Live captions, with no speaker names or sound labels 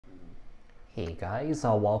Hey guys,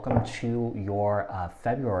 welcome to your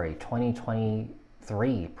February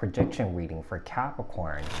 2023 prediction reading for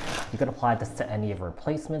Capricorn. You can apply this to any of your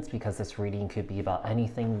placements because this reading could be about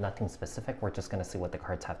anything, nothing specific. We're just going to see what the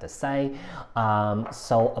cards have to say.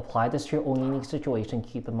 So apply this to your own unique situation.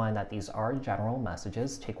 Keep in mind that these are general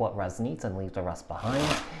messages. Take what resonates and leave the rest behind.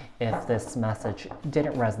 If this message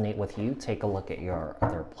didn't resonate with you, take a look at your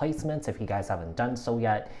other placements. If you guys haven't done so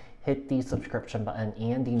yet, hit the subscription button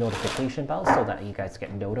and the notification bell so that you guys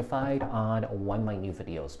get notified on when my new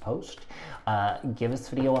videos post. Give this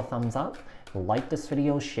video a thumbs up, like this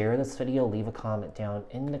video, share this video, leave a comment down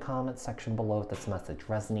in the comment section below if this message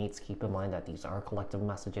resonates. Keep in mind that these are collective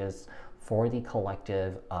messages for the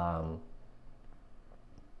collective, who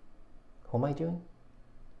am I doing?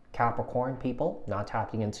 Capricorn people, not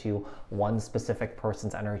tapping into one specific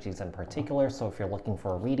person's energies in particular. So if you're looking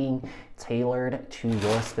for a reading tailored to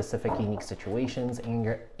your specific unique situations and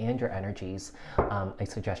your energies, I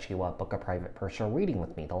suggest you book a private personal reading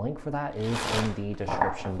with me. The link for that is in the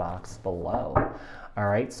description box below. All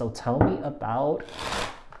right, so tell me about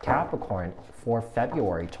Capricorn for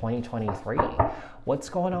February 2023. What's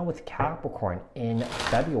going on with Capricorn in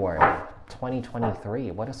February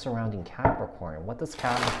 2023? What is surrounding Capricorn? What does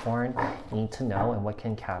Capricorn need to know, and what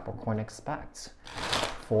can Capricorn expect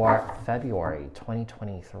for February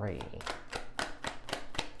 2023?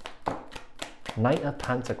 Knight of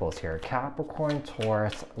Pentacles here. Capricorn,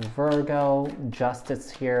 Taurus, Virgo, Justice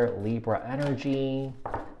here, Libra energy.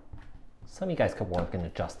 Some of you guys could work in the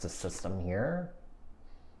justice system here.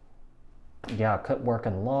 Yeah, could work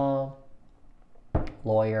in law,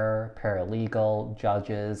 lawyer, paralegal,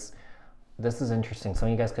 judges. This is interesting. Some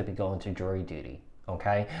of you guys could be going to jury duty,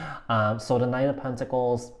 okay? So the Knight of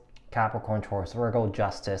Pentacles, Capricorn, Taurus, Virgo,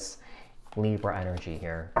 Justice, Libra energy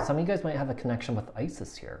here. Some of you guys might have a connection with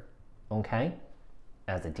Isis here, okay?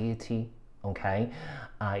 As a deity, okay?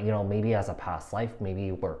 You know, maybe as a past life, maybe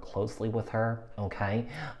you work closely with her, okay?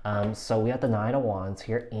 So we have the Nine of Wands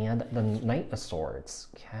here and the Knight of Swords,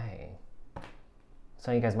 okay?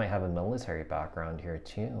 So you guys might have a military background here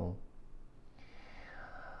too.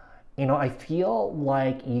 You know, I feel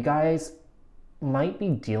like you guys might be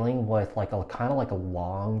dealing with like a kind of like a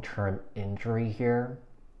long-term injury here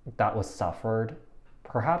that was suffered,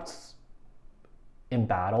 perhaps in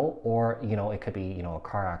battle, or, you know, it could be, you know, a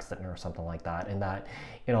car accident or something like that. And that,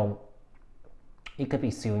 you know, you could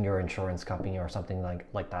be suing your insurance company or something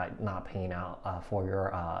like that, not paying out for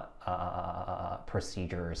your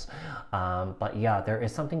procedures. But yeah, there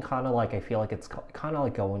is something kind of like, I feel like it's kind of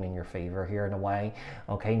like going in your favor here in a way.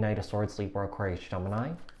 Okay, Knight of Swords, Libra, Aquarius,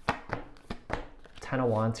 Gemini. Ten of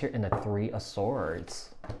Wands here and the Three of Swords.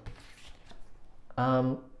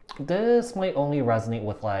 This might only resonate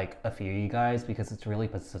with like a few of you guys because it's really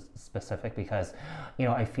specific, because, you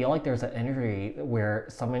know, I feel like there's an energy where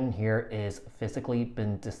someone here is physically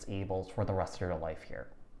been disabled for the rest of their life here.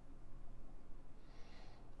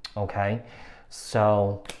 Okay,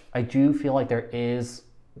 so I do feel like there is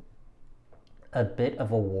a bit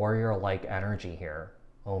of a warrior-like energy here,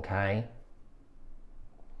 okay?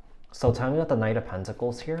 So tell me about the Knight of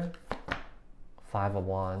Pentacles here. Five of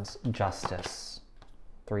Wands, Justice,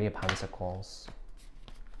 Three of Pentacles.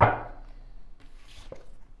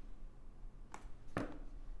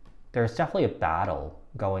 There's definitely a battle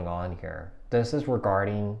going on here. This is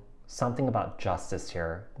regarding something about justice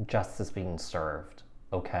here, justice being served,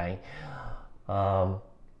 okay?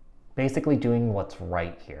 Basically doing what's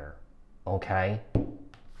right here, okay?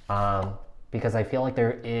 Because I feel like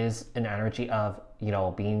there is an energy of, you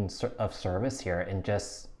know, being of service here and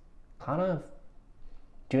just kind of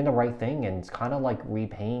doing the right thing and kind of like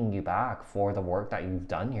repaying you back for the work that you've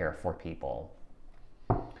done here for people.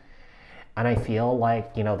 And I feel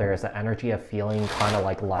like, you know, there's an energy of feeling kind of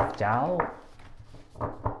like left out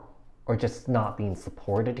or just not being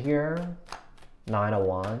supported here. Nine of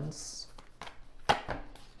Wands,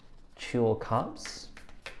 Two of Cups,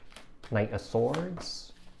 Knight of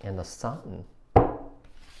Swords, and the Sun.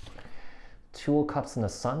 Two of Cups and the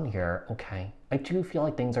Sun here. Okay, I do feel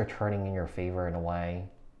like things are turning in your favor in a way.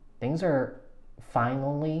 Things are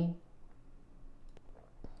finally,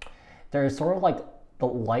 there's sort of like the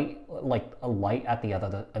light, like a light at the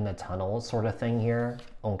other in the tunnel sort of thing here,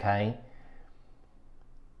 okay?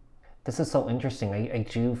 This is so interesting. I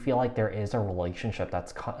do feel like there is a relationship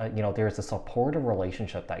that's, you know, there's a supportive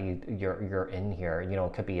relationship that you're in here. You know,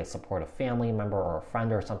 it could be a supportive family member or a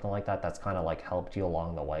friend or something like that that's kind of like helped you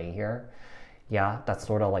along the way here. Yeah, that's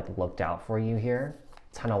sort of like looked out for you here.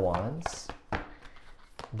 Ten of Wands,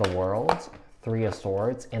 the World, Three of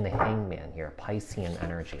Swords, and the Hangman here, Piscean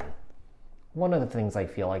energy. one of the things I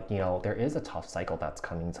feel like, you know, there is a tough cycle that's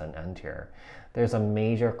coming to an end here. There's a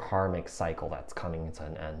major karmic cycle that's coming to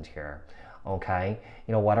an end here. Okay,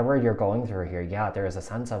 you know, whatever you're going through here, yeah, there is a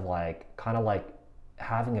sense of like, kind of like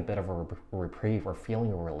having a bit of a reprieve or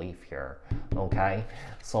feeling a relief here. Okay,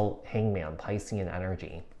 so Hangman, Piscean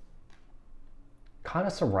energy, kind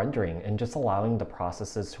of surrendering and just allowing the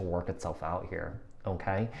processes to work itself out here.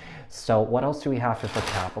 Okay, so what else do we have here for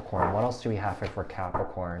Capricorn? What else do we have here for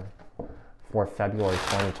Capricorn for February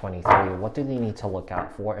 2023? What do they need to look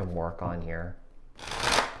out for and work on here?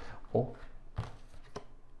 Oh,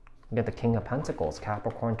 you get the King of Pentacles,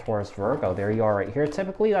 Capricorn, Taurus, Virgo. There you are right here.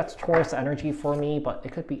 Typically that's Taurus energy for me, but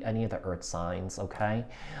it could be any of the earth signs, okay?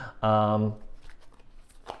 Oh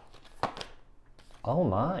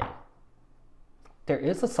my. There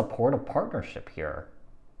is a supportive partnership here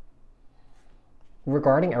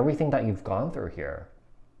regarding everything that you've gone through here,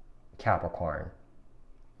 Capricorn,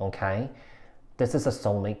 okay? This is a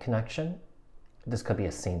soulmate connection. This could be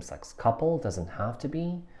a same-sex couple, doesn't have to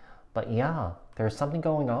be, but yeah, there's something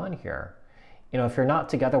going on here. You know, if you're not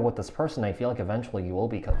together with this person, I feel like eventually you will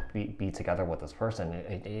be together with this person.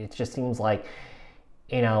 It just seems like,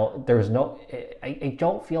 you know, there's no, I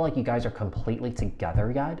don't feel like you guys are completely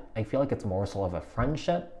together yet. I feel like it's more so of a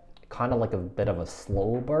friendship, kind of like a bit of a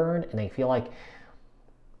slow burn, and I feel like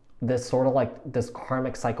this sort of like this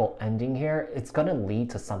karmic cycle ending here, it's going to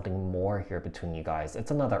lead to something more here between you guys.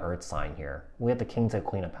 It's another earth sign here. We have the King to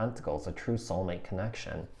Queen of Pentacles, a true soulmate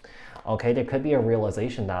connection. Okay, there could be a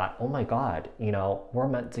realization that, oh my God, you know, we're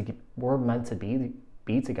meant to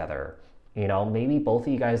be together. You know, maybe both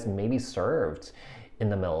of you guys maybe served in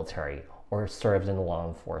the military or served in law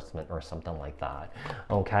enforcement or something like that.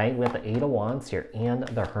 Okay, we have the Eight of Wands here and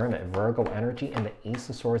the Hermit, Virgo energy, and the Ace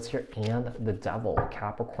of Swords here and the Devil,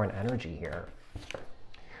 Capricorn energy here.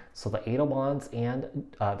 So the Eight of Wands and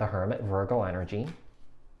the Hermit, Virgo energy,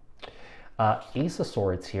 Ace of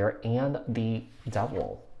Swords here and the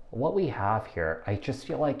Devil. What we have here, I just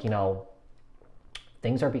feel like, you know,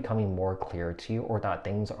 things are becoming more clear to you, or that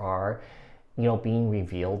things are, you know, being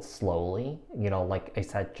revealed slowly. You know, like I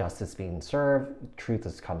said, justice being served, truth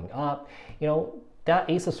is coming up. You know, that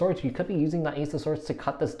Ace of Swords, you could be using that Ace of Swords to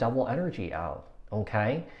cut this Devil energy out,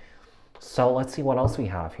 okay? So let's see what else we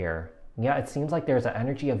have here. Yeah, it seems like there's an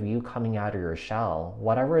energy of you coming out of your shell.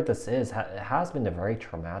 Whatever this is, it has been a very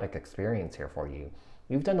traumatic experience here for you.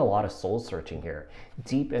 You've done a lot of soul searching here,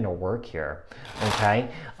 deep inner work here, okay?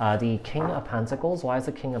 The King of Pentacles, why is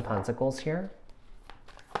the King of Pentacles here?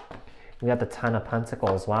 We have the Ten of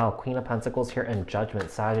Pentacles. Wow, Queen of Pentacles here and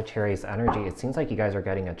Judgment, Sagittarius energy. It seems like you guys are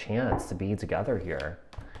getting a chance to be together here.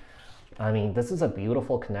 I mean, this is a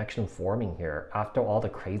beautiful connection forming here after all the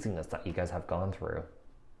craziness that you guys have gone through.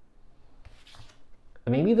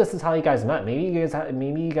 Maybe this is how you guys met. Maybe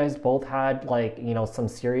you guys both had, like, you know, some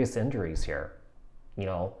serious injuries here. You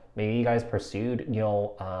know, maybe you guys pursued,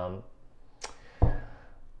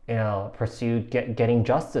 pursued getting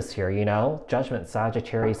justice here, you know? Judgment,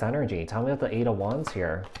 Sagittarius energy. Tell me about the Eight of Wands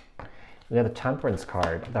here. We have the Temperance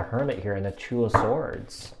card, the Hermit here, and the Two of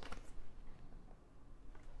Swords.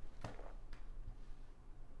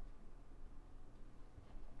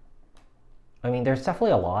 I mean, there's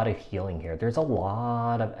definitely a lot of healing here. There's a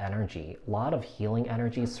lot of energy, a lot of healing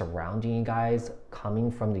energy surrounding you guys, coming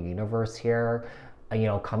from the universe here. You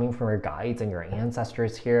know, coming from your guides and your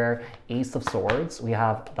ancestors here. Ace of Swords, we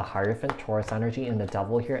have the Hierophant, Taurus energy, and the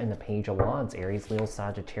Devil here, and the Page of Wands, Aries, Leo,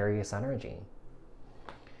 Sagittarius energy.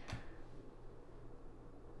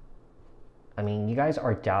 I mean, you guys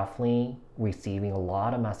are definitely receiving a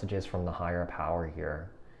lot of messages from the higher power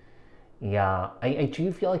here. Yeah, I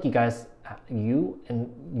do feel like you guys,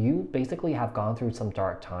 you basically have gone through some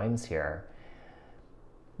dark times here.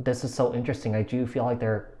 This is so interesting. I do feel like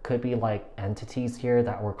there could be like entities here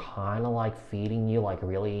that were kind of like feeding you like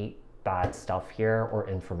really bad stuff here or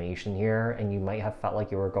information here, and you might have felt like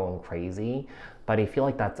you were going crazy, but I feel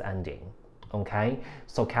like that's ending. Okay,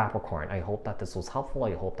 so Capricorn, I hope that this was helpful.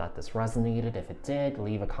 I hope that this resonated. If it did,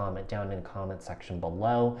 leave a comment down in the comment section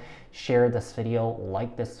below. Share this video,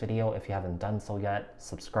 like this video if you haven't done so yet.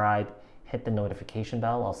 Subscribe, hit the notification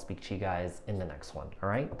bell. I'll speak to you guys in the next one. All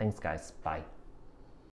right, thanks guys, bye.